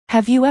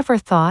Have you ever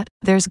thought,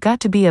 there's got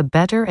to be a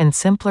better and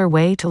simpler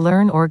way to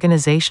learn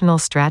organizational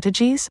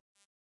strategies?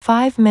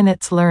 5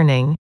 Minutes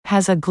Learning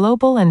has a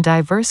global and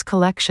diverse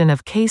collection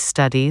of case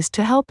studies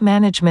to help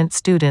management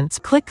students.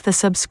 Click the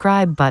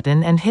subscribe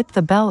button and hit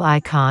the bell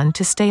icon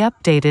to stay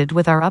updated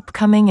with our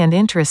upcoming and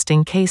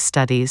interesting case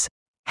studies.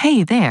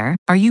 Hey there,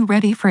 are you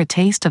ready for a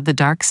taste of the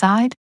dark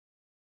side?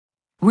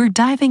 We're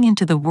diving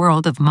into the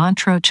world of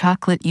Montreaux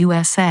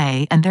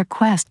USA and their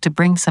quest to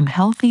bring some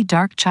healthy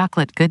dark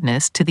chocolate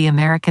goodness to the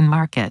American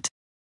market.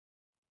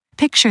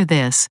 Picture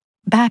this: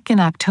 back in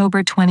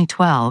October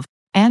 2012,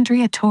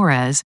 Andrea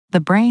Torres, the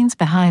brains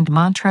behind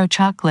Montreaux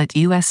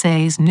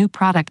USA's new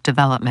product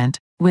development,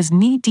 was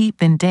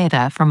knee-deep in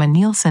data from a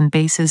Nielsen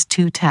Bases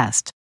 2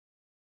 test.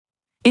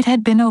 It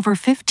had been over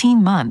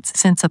 15 months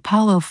since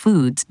Apollo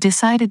Foods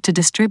decided to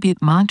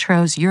distribute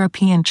Montreux's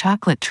European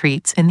chocolate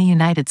treats in the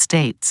United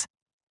States.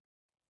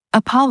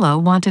 Apollo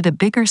wanted a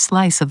bigger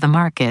slice of the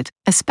market,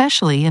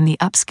 especially in the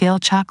upscale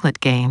chocolate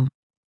game.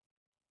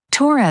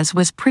 Torres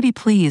was pretty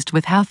pleased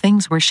with how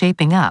things were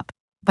shaping up,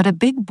 but a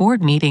big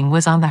board meeting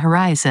was on the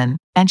horizon,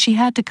 and she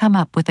had to come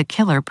up with a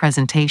killer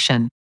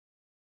presentation.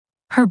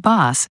 Her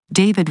boss,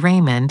 David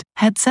Raymond,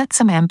 had set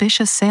some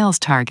ambitious sales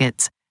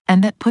targets,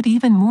 and that put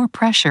even more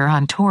pressure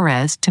on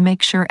Torres to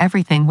make sure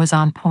everything was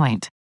on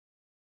point.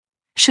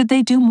 Should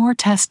they do more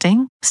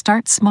testing,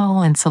 start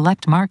small in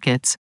select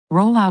markets,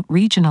 roll out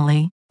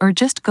regionally, or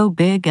just go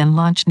big and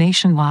launch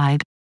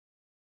nationwide?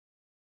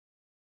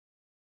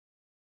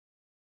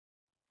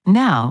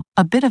 Now,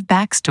 a bit of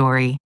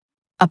backstory.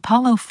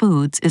 Apollo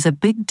Foods is a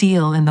big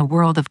deal in the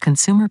world of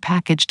consumer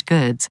packaged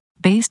goods,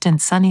 based in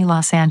sunny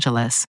Los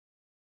Angeles.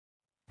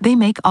 They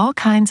make all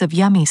kinds of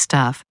yummy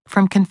stuff,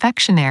 from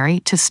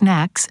confectionery to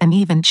snacks and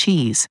even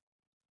cheese.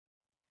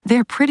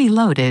 They're pretty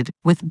loaded,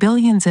 with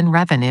billions in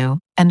revenue,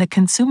 and the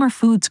Consumer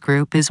Foods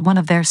Group is one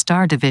of their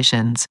star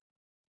divisions.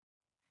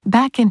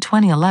 Back in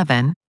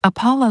 2011,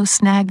 Apollo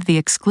snagged the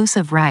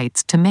exclusive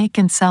rights to make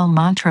and sell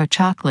Montreaux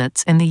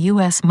chocolates in the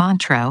U.S.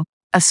 Montreaux,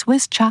 a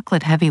Swiss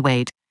chocolate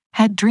heavyweight,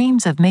 had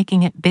dreams of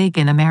making it big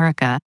in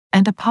America,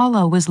 and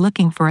Apollo was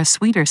looking for a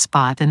sweeter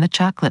spot in the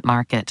chocolate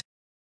market.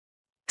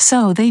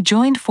 So they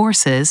joined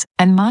forces,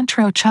 and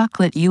Montreaux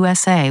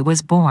USA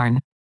was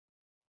born.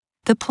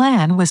 The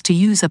plan was to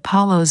use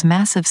Apollo's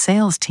massive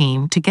sales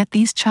team to get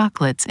these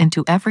chocolates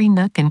into every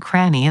nook and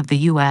cranny of the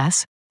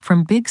U.S.,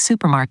 from big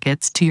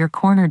supermarkets to your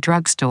corner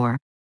drugstore.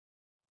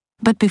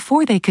 But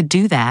before they could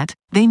do that,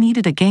 they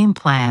needed a game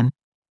plan.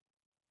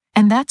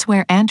 And that's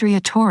where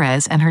Andrea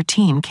Torres and her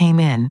team came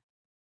in.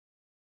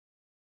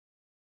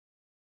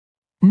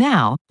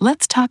 Now,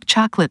 let's talk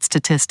chocolate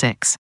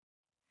statistics.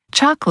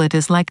 Chocolate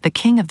is like the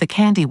king of the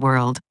candy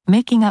world,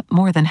 making up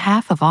more than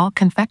half of all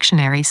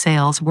confectionery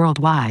sales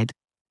worldwide.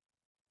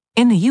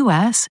 In the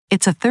US,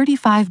 it's a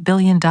 $35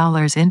 billion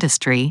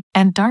industry,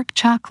 and dark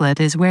chocolate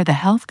is where the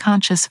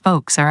health-conscious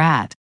folks are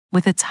at,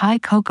 with its high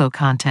cocoa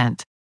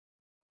content.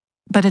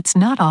 But it's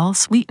not all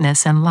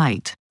sweetness and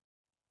light.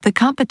 The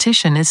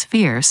competition is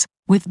fierce,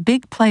 with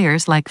big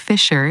players like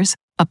Fisher's,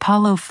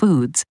 Apollo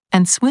Foods,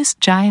 and Swiss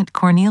giant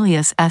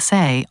Cornelius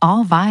SA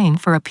all vying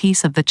for a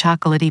piece of the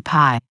chocolatey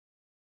pie.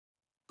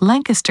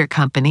 Lancaster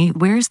Company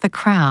wears the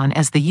crown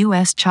as the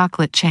U.S.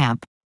 chocolate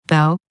champ,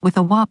 though, with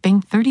a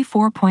whopping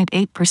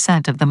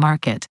 34.8% of the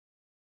market.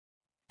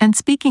 And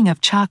speaking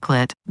of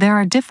chocolate, there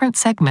are different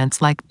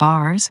segments like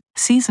bars,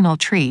 seasonal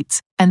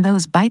treats, and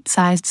those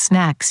bite-sized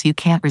snacks you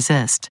can't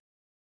resist.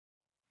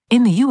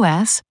 In the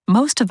U.S.,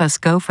 most of us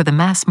go for the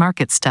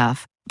mass-market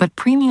stuff, but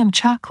premium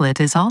chocolate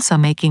is also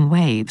making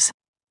waves.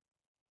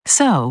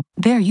 So,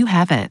 there you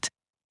have it.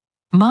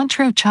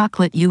 Montreaux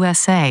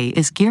USA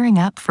is gearing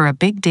up for a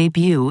big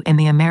debut in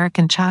the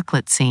American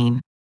chocolate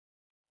scene.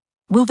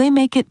 Will they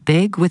make it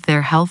big with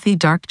their healthy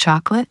dark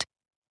chocolate?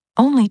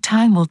 Only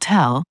time will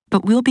tell,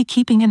 but we'll be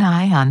keeping an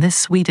eye on this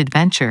sweet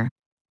adventure.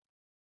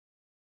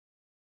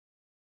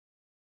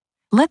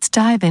 Let's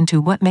dive into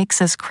what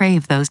makes us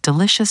crave those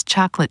delicious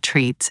chocolate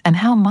treats and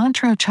how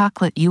Montreaux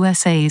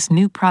USA's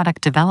new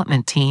product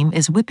development team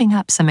is whipping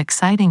up some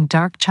exciting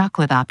dark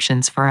chocolate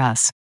options for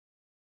us.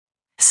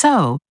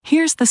 So,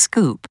 here's the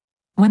scoop.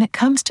 When it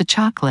comes to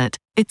chocolate,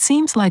 it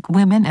seems like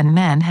women and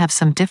men have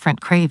some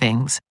different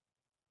cravings.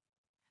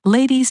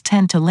 Ladies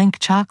tend to link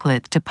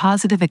chocolate to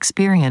positive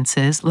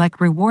experiences like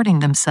rewarding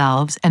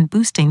themselves and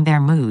boosting their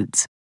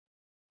moods.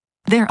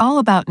 They're all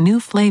about new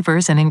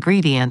flavors and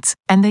ingredients,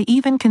 and they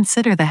even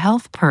consider the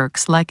health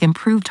perks like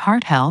improved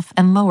heart health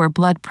and lower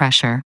blood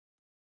pressure.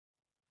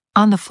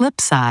 On the flip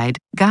side,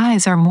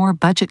 guys are more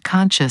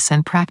budget-conscious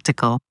and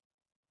practical.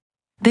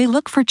 They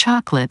look for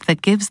chocolate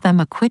that gives them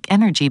a quick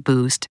energy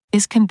boost,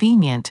 is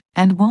convenient,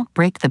 and won't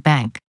break the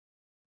bank.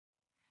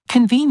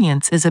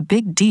 Convenience is a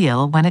big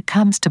deal when it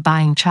comes to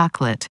buying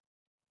chocolate.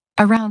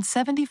 Around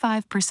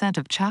 75%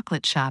 of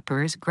chocolate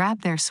shoppers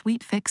grab their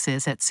sweet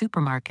fixes at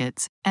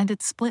supermarkets, and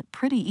it's split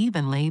pretty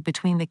evenly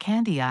between the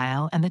candy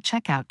aisle and the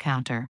checkout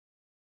counter.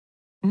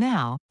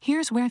 Now,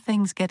 here's where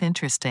things get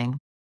interesting.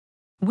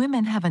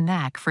 Women have a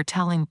knack for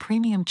telling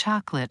premium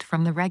chocolate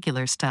from the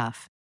regular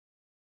stuff.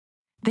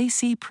 They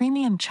see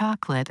premium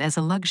chocolate as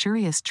a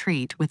luxurious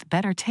treat with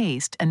better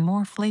taste and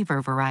more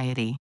flavor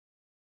variety.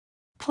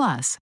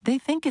 Plus, they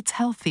think it's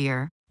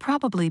healthier,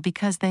 probably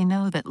because they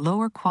know that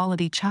lower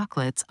quality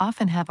chocolates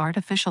often have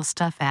artificial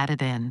stuff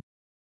added in.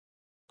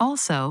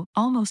 Also,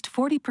 almost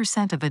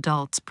 40% of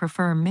adults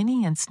prefer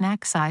mini and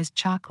snack-sized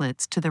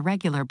chocolates to the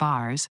regular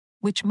bars,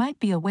 which might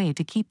be a way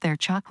to keep their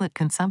chocolate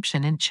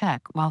consumption in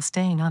check while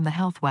staying on the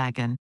health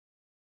wagon.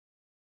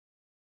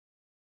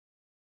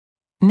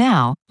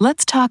 Now,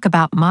 let's talk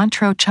about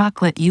Montreaux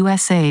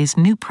USA's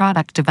new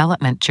product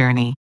development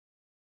journey.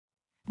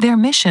 Their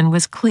mission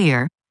was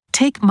clear: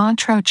 take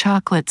Montreaux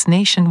chocolates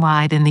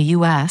nationwide in the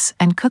US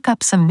and cook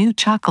up some new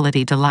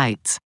chocolatey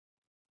delights.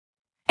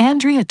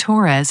 Andrea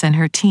Torres and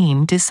her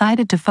team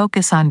decided to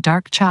focus on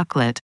dark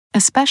chocolate,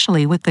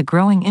 especially with the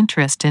growing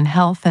interest in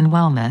health and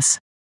wellness.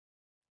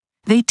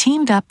 They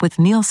teamed up with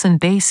Nielsen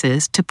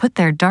Bases to put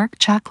their dark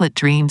chocolate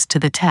dreams to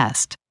the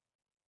test.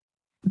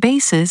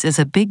 Bases is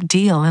a big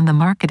deal in the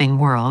marketing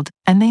world,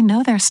 and they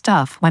know their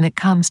stuff when it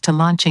comes to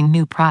launching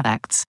new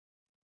products.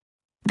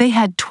 They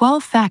had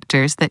 12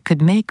 factors that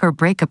could make or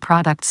break a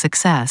product's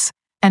success,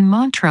 and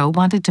Montreaux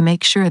wanted to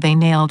make sure they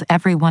nailed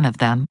every one of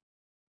them.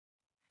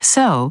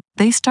 So,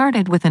 they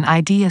started with an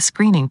idea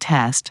screening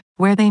test,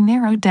 where they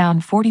narrowed down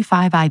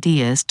 45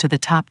 ideas to the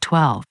top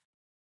 12.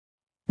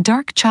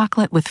 Dark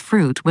chocolate with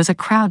fruit was a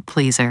crowd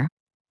pleaser.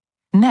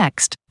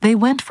 Next, they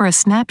went for a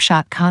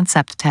snapshot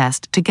concept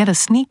test to get a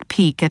sneak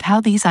peek at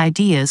how these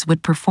ideas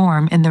would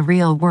perform in the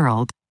real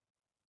world.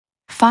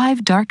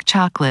 5 dark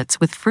chocolates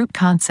with fruit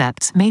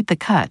concepts made the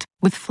cut,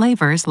 with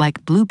flavors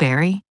like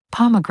blueberry,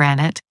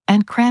 pomegranate,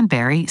 and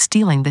cranberry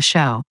stealing the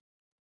show.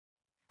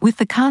 With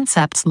the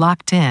concepts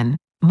locked in,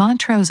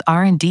 Montreux's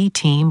R&D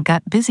team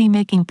got busy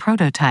making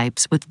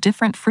prototypes with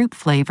different fruit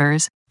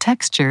flavors,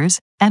 textures,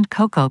 and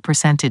cocoa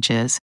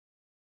percentages.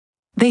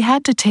 They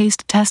had to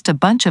taste test a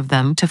bunch of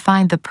them to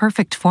find the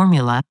perfect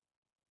formula.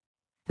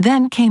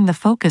 Then came the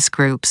focus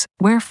groups,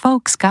 where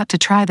folks got to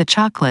try the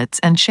chocolates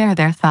and share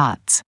their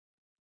thoughts.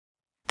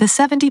 The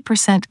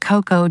 70%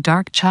 cocoa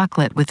dark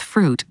chocolate with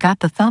fruit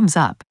got the thumbs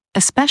up,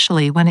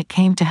 especially when it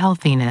came to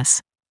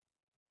healthiness.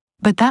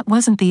 But that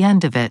wasn't the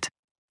end of it.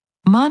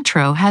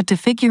 Montreaux had to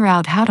figure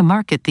out how to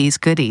market these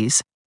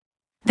goodies.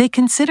 They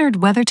considered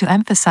whether to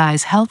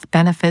emphasize health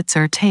benefits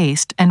or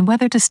taste and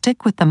whether to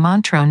stick with the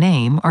Montreaux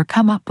name or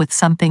come up with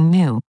something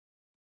new.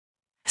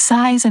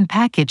 Size and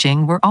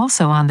packaging were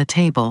also on the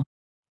table.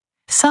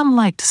 Some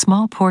liked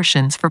small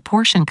portions for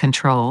portion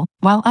control,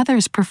 while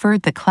others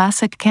preferred the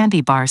classic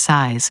candy bar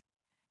size.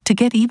 To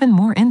get even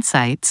more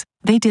insights,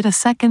 they did a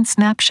second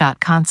snapshot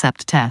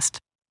concept test.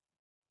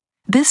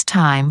 This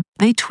time,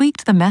 they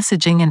tweaked the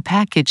messaging and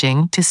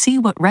packaging to see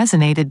what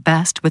resonated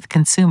best with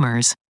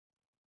consumers.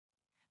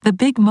 The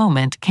big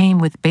moment came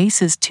with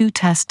Bases 2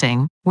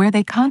 testing, where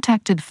they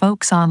contacted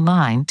folks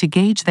online to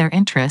gauge their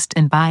interest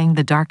in buying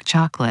the dark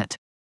chocolate.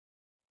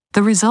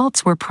 The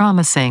results were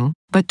promising,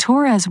 but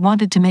Torres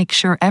wanted to make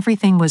sure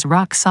everything was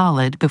rock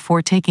solid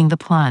before taking the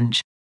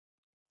plunge.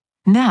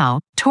 Now,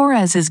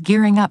 Torres is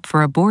gearing up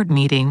for a board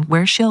meeting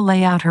where she'll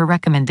lay out her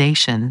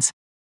recommendations.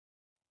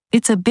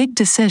 It's a big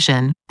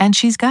decision, and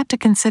she's got to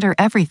consider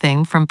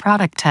everything from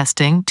product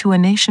testing to a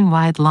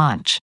nationwide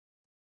launch.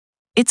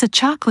 It's a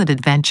chocolate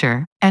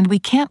adventure, and we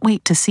can't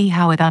wait to see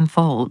how it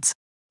unfolds.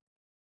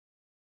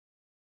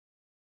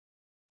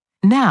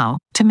 Now,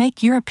 to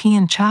make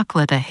European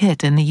chocolate a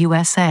hit in the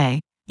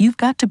USA, you've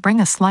got to bring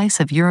a slice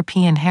of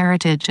European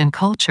heritage and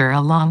culture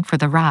along for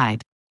the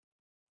ride.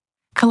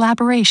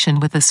 Collaboration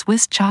with a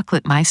Swiss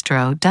chocolate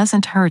maestro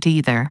doesn't hurt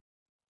either.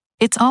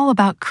 It's all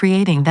about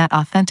creating that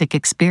authentic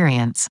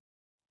experience.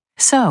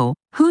 So,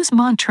 who's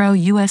Montreaux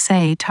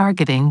USA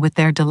targeting with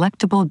their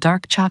delectable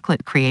dark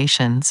chocolate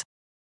creations?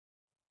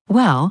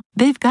 Well,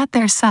 they've got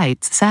their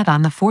sights set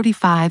on the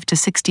 45 to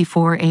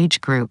 64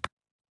 age group.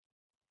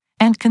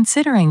 And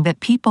considering that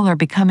people are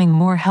becoming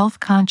more health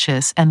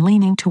conscious and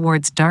leaning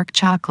towards dark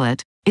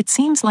chocolate, it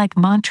seems like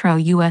Montreaux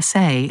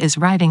USA is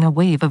riding a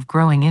wave of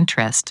growing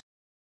interest.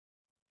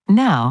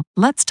 Now,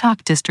 let's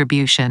talk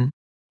distribution.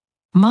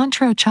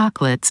 Montreaux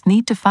chocolates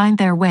need to find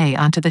their way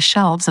onto the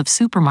shelves of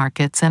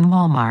supermarkets and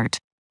Walmart.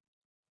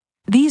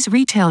 These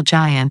retail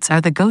giants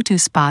are the go-to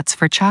spots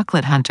for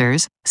chocolate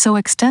hunters, so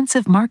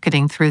extensive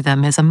marketing through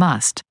them is a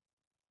must.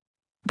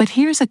 But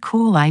here's a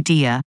cool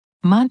idea: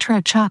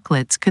 Montreaux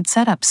chocolates could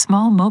set up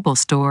small mobile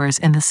stores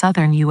in the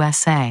southern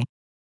USA.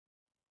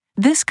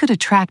 This could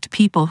attract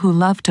people who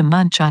love to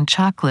munch on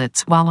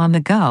chocolates while on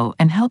the go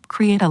and help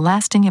create a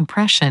lasting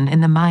impression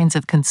in the minds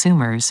of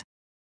consumers.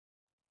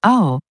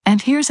 Oh,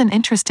 and here's an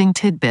interesting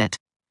tidbit.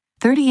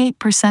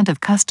 38% of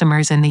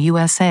customers in the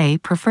USA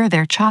prefer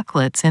their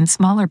chocolates in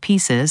smaller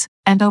pieces,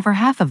 and over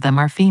half of them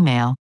are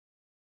female.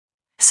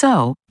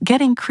 So,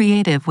 getting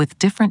creative with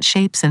different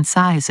shapes and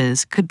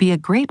sizes could be a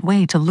great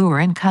way to lure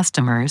in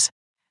customers.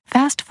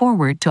 Fast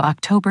forward to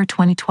October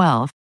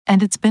 2012,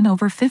 and it's been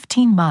over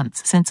 15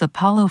 months since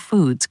Apollo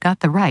Foods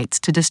got the rights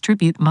to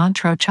distribute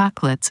Montreaux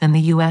chocolates in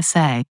the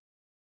USA.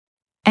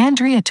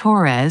 Andrea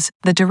Torres,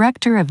 the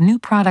Director of New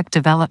Product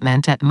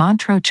Development at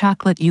Montreaux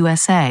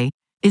USA,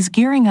 is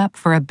gearing up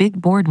for a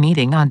big board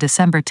meeting on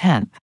December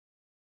 10th.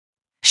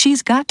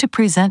 She's got to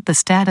present the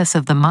status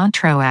of the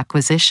Montreaux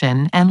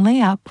acquisition and lay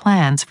out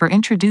plans for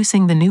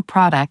introducing the new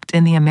product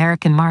in the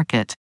American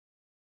market.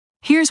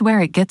 Here's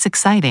where it gets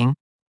exciting.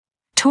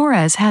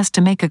 Torres has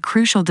to make a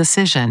crucial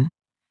decision.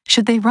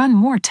 Should they run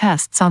more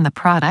tests on the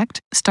product,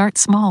 start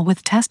small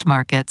with test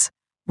markets,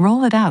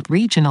 roll it out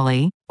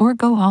regionally, or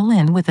go all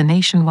in with a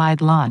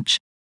nationwide launch?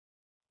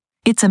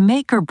 It's a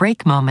make or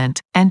break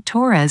moment, and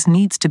Torres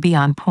needs to be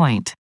on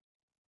point.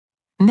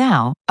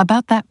 Now,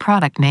 about that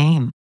product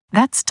name.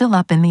 That's still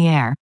up in the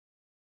air.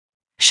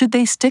 Should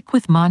they stick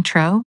with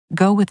Montreaux,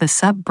 go with a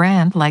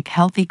sub-brand like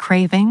Healthy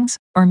Cravings,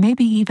 or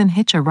maybe even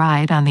hitch a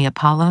ride on the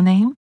Apollo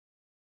name?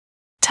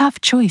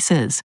 Tough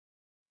choices.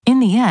 In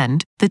the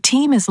end, the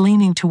team is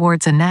leaning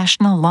towards a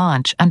national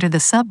launch under the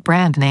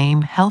sub-brand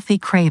name Healthy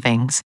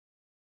Cravings.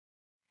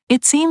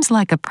 It seems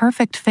like a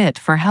perfect fit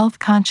for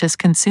health-conscious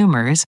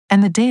consumers,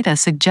 and the data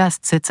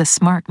suggests it's a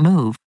smart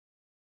move.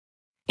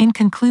 In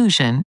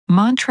conclusion,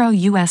 Montreaux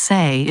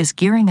USA is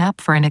gearing up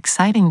for an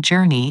exciting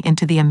journey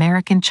into the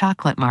American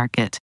chocolate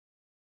market.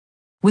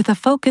 With a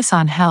focus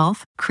on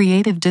health,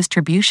 creative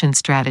distribution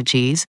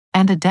strategies,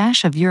 and a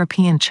dash of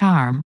European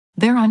charm,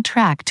 they're on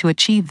track to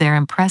achieve their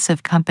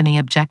impressive company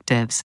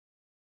objectives.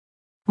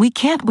 We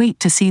can't wait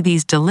to see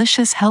these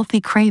delicious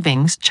Healthy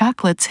Cravings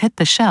chocolates hit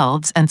the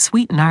shelves and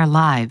sweeten our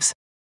lives.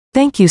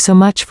 Thank you so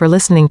much for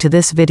listening to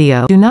this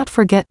video. Do not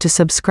forget to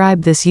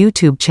subscribe this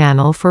YouTube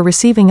channel for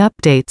receiving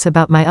updates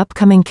about my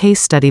upcoming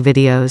case study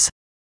videos.